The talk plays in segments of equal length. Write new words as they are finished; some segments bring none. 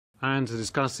And to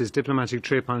discuss this diplomatic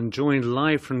trip, I'm joined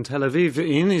live from Tel Aviv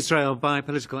in Israel by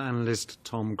political analyst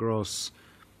Tom Gross.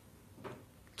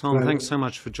 Tom, Hello. Thanks so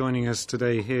much for joining us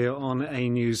today here on A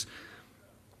News.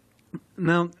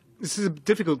 Now, this is a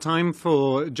difficult time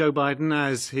for Joe Biden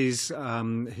as he's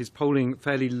polling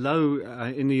fairly low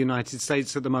in the United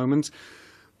States at the moment.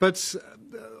 But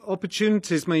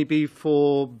opportunities may be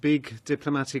for big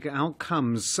diplomatic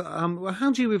outcomes.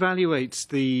 How do you evaluate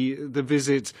the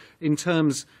visit in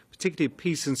terms, particularly of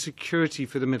peace and security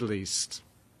for the Middle East?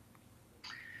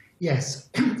 Yes,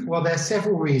 well, there are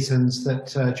several reasons that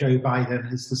Joe Biden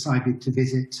has decided to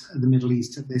visit the Middle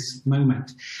East at this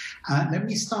moment. Let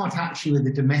me start actually with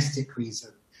the domestic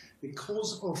reason.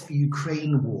 Because of the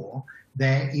Ukraine war,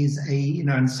 there is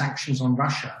and sanctions on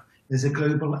Russia. There's a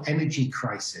global energy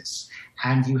crisis,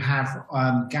 and you have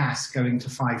gas going to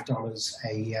 $5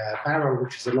 a barrel,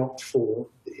 which is a lot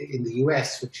in the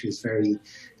US, which is very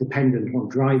dependent on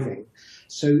driving.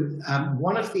 So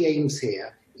one of the aims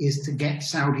here is to get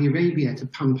Saudi Arabia to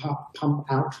pump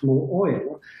out more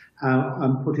oil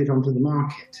and put it onto the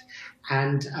market.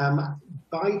 And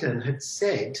Biden had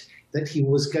said that he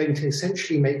was going to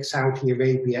essentially make Saudi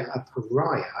Arabia a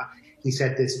pariah. He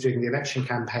said this during the election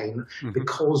campaign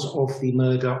because of the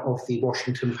murder of the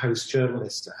Washington Post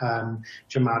journalist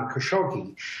Jamal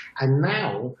Khashoggi. And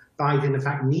now Biden, in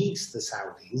fact, needs the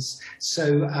Saudis.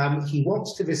 So he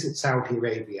wants to visit Saudi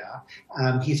Arabia.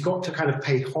 He's got to kind of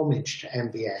pay homage to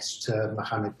MbS, to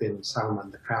Mohammed bin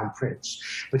Salman, the Crown Prince.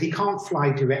 But he can't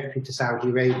fly directly to Saudi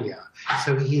Arabia.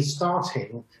 So he is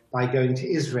starting by going to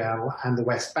Israel and the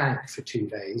West Bank for 2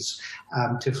 days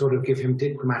to sort of give him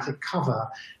diplomatic cover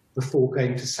before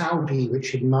going to Saudi,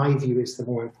 which in my view is the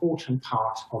more important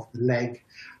part of the leg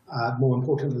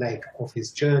of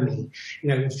his journey.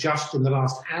 It was just in the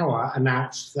last hour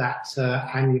announced that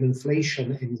annual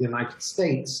inflation in the United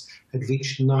States had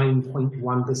reached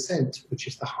 9.1%, which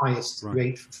is the highest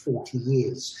rate for 40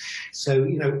 years. So,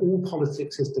 all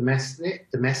politics is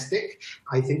domestic.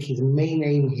 I think his main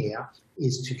aim here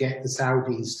is to get the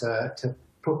Saudis to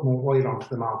put more oil onto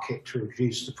the market to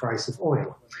reduce the price of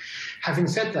oil. Having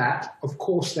said that, of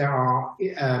course, there are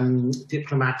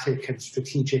diplomatic and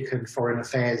strategic and foreign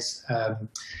affairs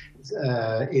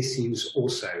issues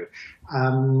also.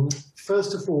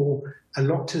 First of all, a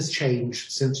lot has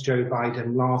changed since Joe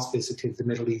Biden last visited the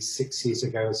Middle East 6 years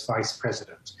ago as vice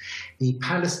president. The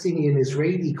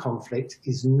Palestinian-Israeli conflict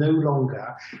is no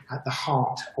longer at the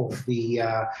heart of the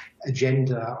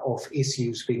agenda of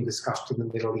issues being discussed in the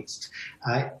Middle East.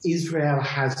 Israel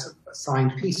has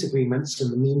signed peace agreements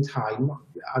in the meantime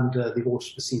under the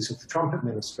auspices of the Trump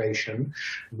administration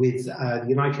with the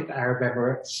United Arab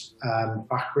Emirates,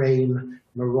 Bahrain,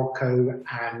 Morocco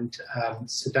and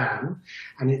Sudan,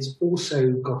 and it's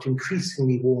also got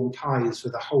increasingly warm ties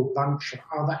with a whole bunch of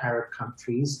other Arab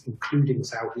countries, including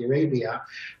Saudi Arabia,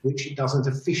 which it doesn't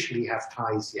officially have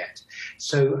ties yet.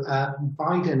 So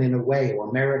Biden in a way, or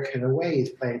America in a way, is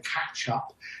playing catch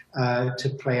up to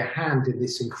play a hand in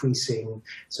this increasing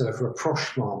sort of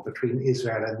rapprochement between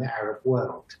Israel and the Arab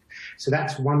world. So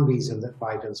that's one reason that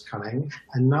Biden's coming.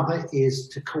 Another is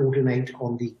to coordinate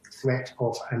on the threat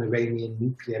of an Iranian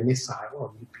nuclear missile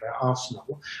or nuclear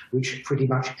arsenal, which pretty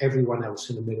much everyone else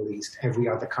in the Middle East, every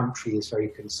other country is very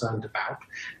concerned about,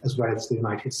 as well as the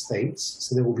United States.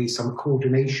 So there will be some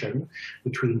coordination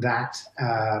between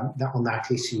on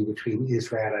that issue between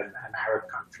Israel and Arab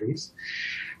countries.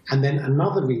 And then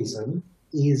another reason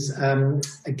is,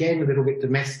 again, a little bit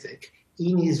domestic.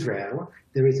 In Israel,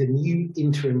 there is a new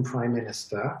interim prime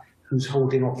minister who's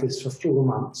holding office for 4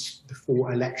 months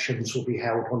before elections will be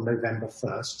held on November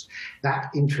 1st.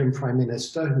 That interim prime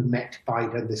minister, who met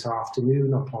Biden this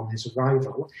afternoon upon his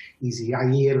arrival, is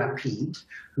Yair Lapid,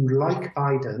 who, like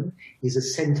Biden, is a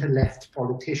center-left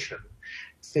politician.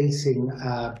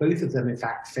 Both of them, in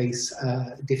fact, face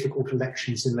difficult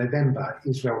elections in November.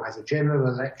 Israel has a general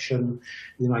election.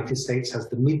 The United States has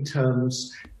the midterms.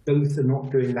 Both are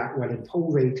not doing that well in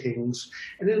poll ratings.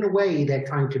 And in a way, they're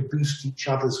trying to boost each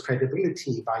other's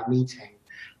credibility by meeting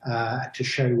to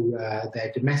show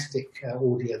their domestic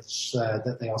audience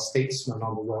that they are statesmen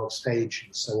on the world stage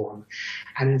and so on.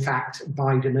 And in fact,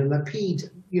 Biden and Lapid,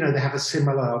 they have a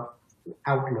similar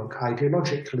outlook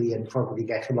ideologically and probably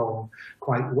get along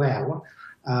quite well.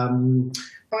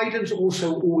 Biden's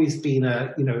also always been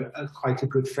quite a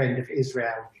good friend of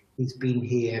Israel. He's been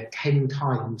here 10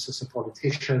 times as a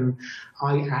politician.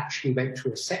 I actually went to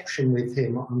a reception with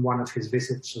him on one of his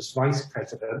visits as vice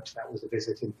president. That was a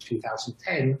visit in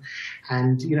 2010.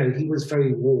 And, you know, he was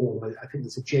very warm. I think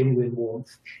there's a genuine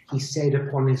warmth. He said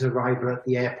upon his arrival at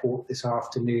the airport this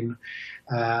afternoon,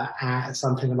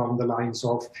 something along the lines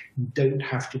of, you don't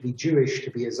have to be Jewish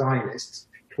to be a Zionist,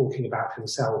 talking about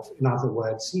himself. In other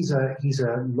words, he's a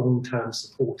long-term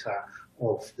supporter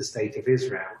of the state of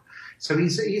Israel. So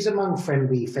he's among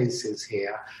friendly faces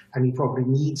here, and he probably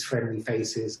needs friendly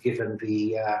faces given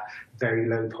the very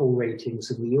low poll ratings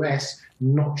in the US,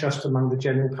 not just among the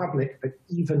general public, but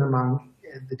even among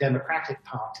the Democratic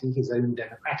Party, his own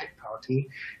Democratic Party.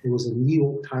 There was a New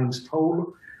York Times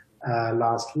poll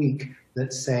last week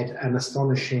that said an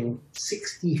astonishing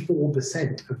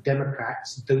 64% of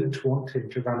Democrats don't want him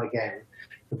to run again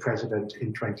for president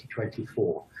in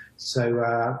 2024.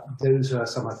 So those are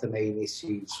some of the main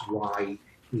issues why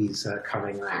he's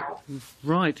coming now.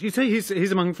 Right. You say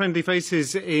he's among friendly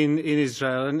faces in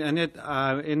Israel, and yet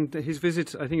in his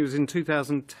visit, I think it was in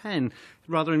 2010,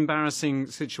 rather embarrassing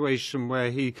situation where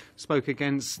he spoke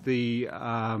against the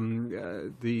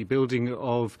building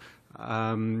of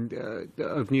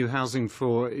new housing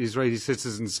for Israeli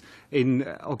citizens in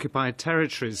occupied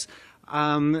territories,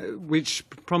 which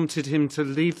prompted him to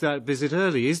leave that visit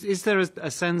early. Is there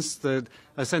a sense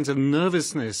of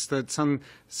nervousness that some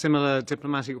similar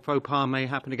diplomatic faux pas may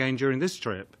happen again during this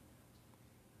trip?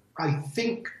 I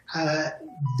think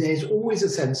there's always a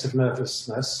sense of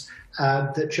nervousness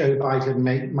that Joe Biden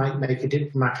might make a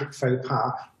diplomatic faux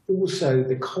pas. Also,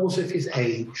 because of his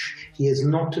age, he is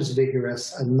not as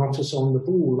vigorous and not as on the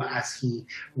ball as he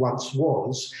once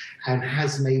was, and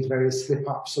has made various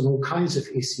slip-ups on all kinds of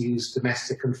issues,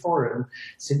 domestic and foreign,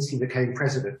 since he became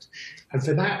president. And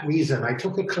for that reason, I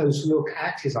took a close look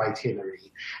at his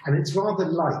itinerary, and it's rather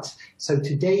light. So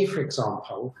today, for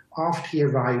example, after he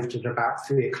arrived at about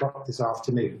 3 o'clock this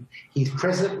afternoon, he's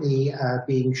presently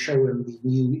being shown the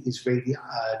new Israeli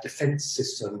defense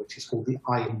system, which is called the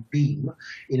Iron Beam,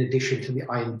 in addition to the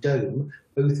Iron Dome.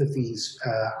 Both of these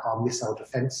are missile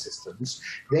defense systems.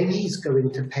 Then he's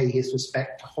going to pay his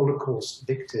respect to Holocaust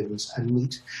victims and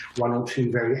meet one or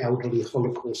two very elderly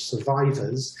Holocaust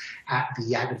survivors at the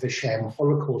Yad Vashem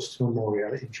Holocaust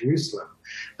Memorial in Jerusalem.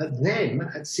 But then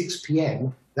at 6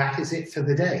 p.m., that is it for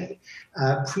the day.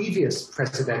 Previous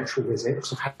presidential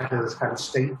visits have had a kind of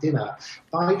state dinner.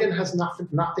 Biden has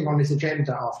nothing on his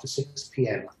agenda after 6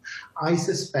 p.m. I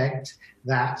suspect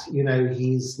that, you know,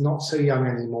 he's not so young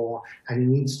anymore and he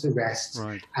needs to rest,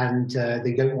 right. And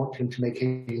they don't want him to make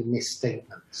any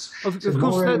misstatements. Of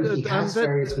course, he has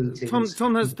various meetings.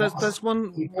 Tom,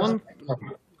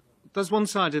 there's one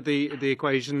side of the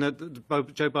equation that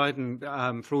both Joe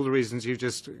Biden, for all the reasons you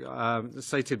just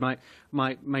stated,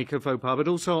 might make a faux pas, but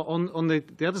also on the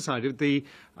other side, the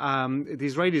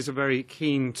Israelis are very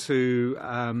keen to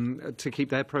keep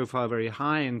their profile very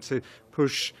high and to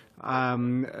push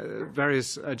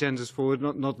various agendas forward,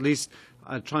 not least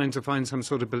trying to find some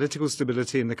sort of political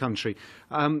stability in the country.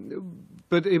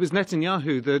 But it was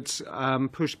Netanyahu that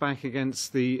pushed back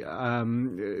against the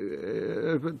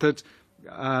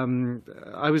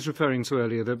I was referring to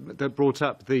earlier that brought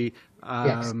up the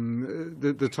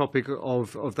topic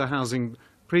of the housing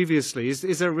previously.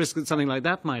 Is there a risk that something like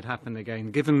that might happen again,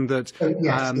 given that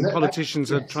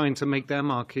politicians are trying to make their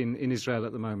mark in Israel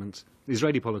at the moment?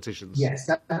 Israeli politicians. Yes,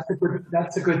 that's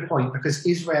a good point, because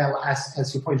Israel,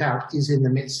 as you point out, is in the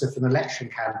midst of an election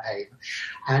campaign,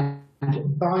 and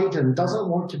Biden doesn't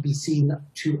want to be seen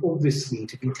too obviously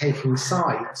to be taking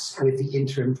sides with the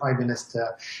interim Prime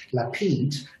Minister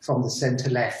Lapid from the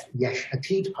centre-left Yesh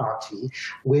Atid party,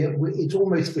 where it's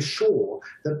almost for sure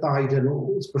that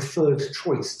Biden's preferred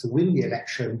choice to win the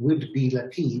election would be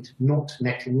Lapid, not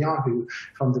Netanyahu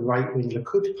from the right-wing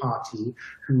Likud party,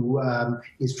 who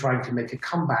is trying to make a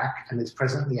comeback and is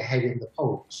presently ahead in the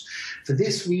polls. For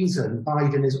this reason,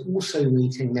 Biden is also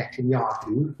meeting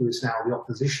Netanyahu, who is now the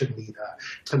opposition leader,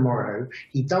 tomorrow.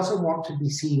 He doesn't want to be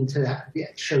seen to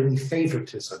show any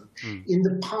favoritism. In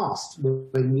the past,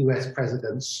 when US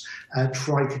presidents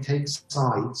tried to take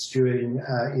sides during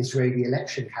Israeli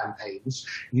election campaigns,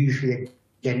 usually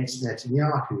against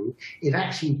Netanyahu, it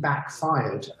actually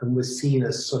backfired and was seen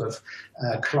as sort of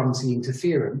clumsy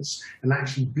interference and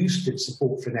actually boosted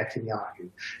support for Netanyahu.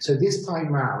 So this time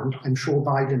round, I'm sure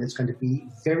Biden is going to be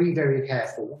very, very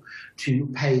careful to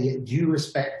pay due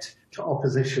respect to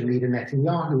opposition leader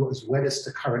Netanyahu, as well as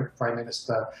to current Prime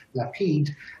Minister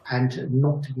Lapid, and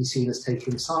not to be seen as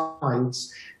taking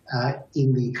sides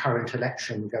in the current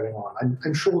election going on.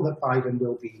 I'm sure that Biden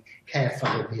will be careful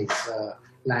in his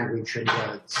language and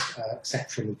words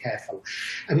exceptionally careful.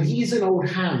 I mean, he's an old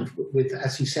hand with,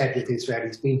 as you said, with Israel.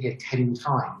 He's been here 10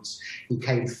 times. He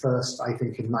came first, I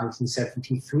think, in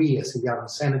 1973 as a young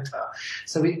senator.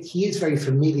 So he is very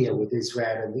familiar with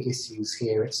Israel and the issues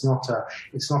here. It's not a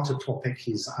topic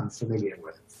he's unfamiliar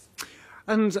with.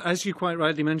 And as you quite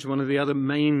rightly mentioned, one of the other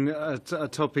main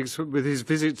topics with his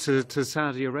visit to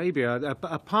Saudi Arabia,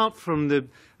 apart from the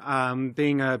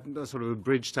being a sort of a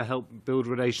bridge to help build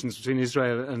relations between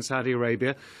Israel and Saudi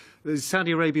Arabia,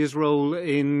 Saudi Arabia's role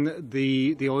in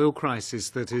the oil crisis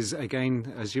that is,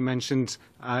 again, as you mentioned,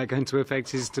 going to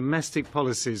affect his domestic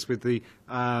policies with the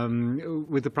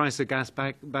price of gas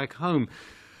back home.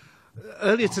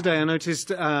 Earlier today, I noticed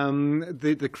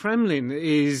the Kremlin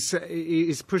is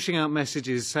pushing out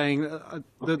messages saying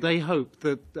that they hope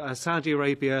that Saudi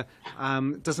Arabia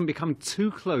doesn't become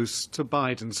too close to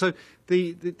Biden. So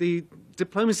the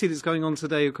diplomacy that's going on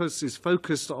today, of course, is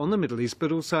focused on the Middle East,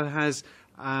 but also has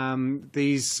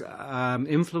these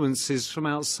influences from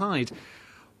outside.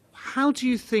 How do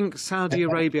you think Saudi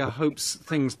Arabia hopes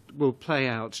things will play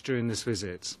out during this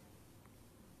visit?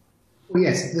 Well,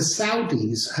 yes, the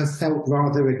Saudis have felt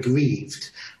rather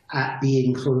aggrieved at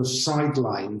being sort of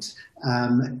sidelined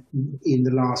in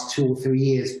the last 2 or 3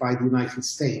 years by the United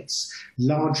States,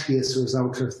 largely as a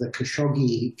result of the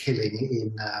Khashoggi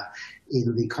killing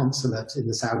in the consulate, in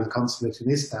the Saudi consulate in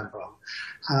Istanbul.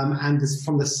 And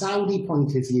from the Saudi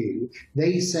point of view,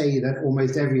 they say that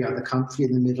almost every other country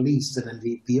in the Middle East and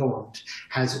indeed beyond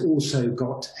has also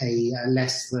got a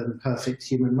less than perfect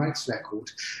human rights record.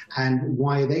 And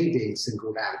why are they being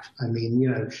singled out? I mean,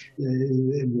 you know,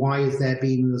 why has there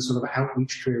been the sort of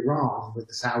outreach to Iran with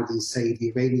the Saudis say the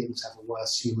Iranians have a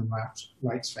worse human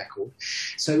rights record?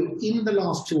 So in the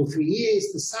last 2 or 3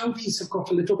 years, the Saudis have got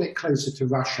a little bit closer to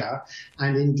Russia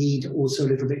and indeed also a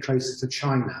little bit closer to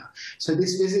China. So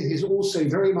this visit is also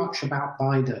very much about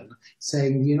Biden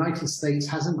saying the United States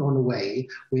hasn't gone away.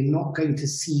 We're not going to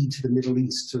cede the Middle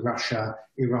East to Russia,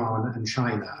 Iran and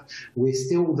China. We're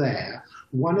still there.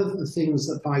 One of the things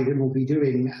that Biden will be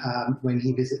doing when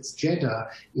he visits Jeddah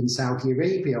in Saudi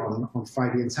Arabia on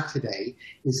Friday and Saturday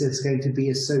is there's going to be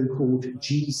a so-called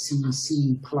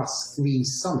GCC+3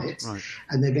 summit. Right.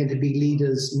 And they're going to be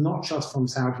leaders not just from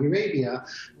Saudi Arabia,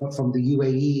 but from the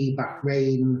UAE,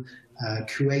 Bahrain,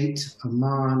 Kuwait,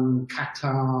 Oman,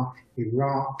 Qatar,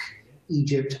 Iraq,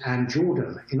 Egypt and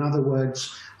Jordan. In other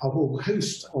words, a whole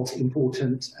host of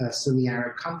important Sunni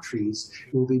Arab countries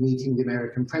will be meeting the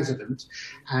American president.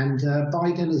 And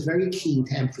Biden is very keen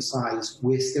to emphasize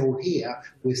we're still here,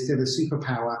 we're still a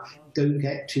superpower, don't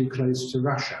get too close to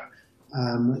Russia.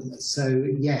 So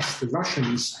yes, the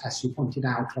Russians, as you pointed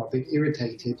out, are a bit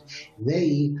irritated.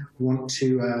 They want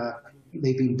to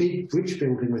they've been bridge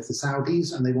building with the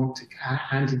Saudis, and they want to,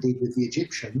 and indeed with the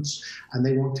Egyptians, and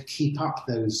they want to keep up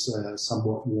those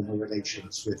somewhat warmer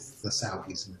relations with the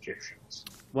Saudis and Egyptians.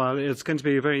 Well, it's going to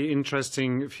be a very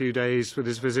interesting few days with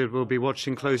this visit. We'll be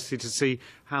watching closely to see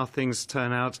how things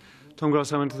turn out. Tom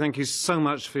Gross, I want to thank you so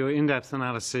much for your in-depth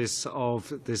analysis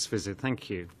of this visit. Thank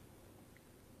you.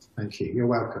 Thank you. You're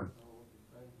welcome.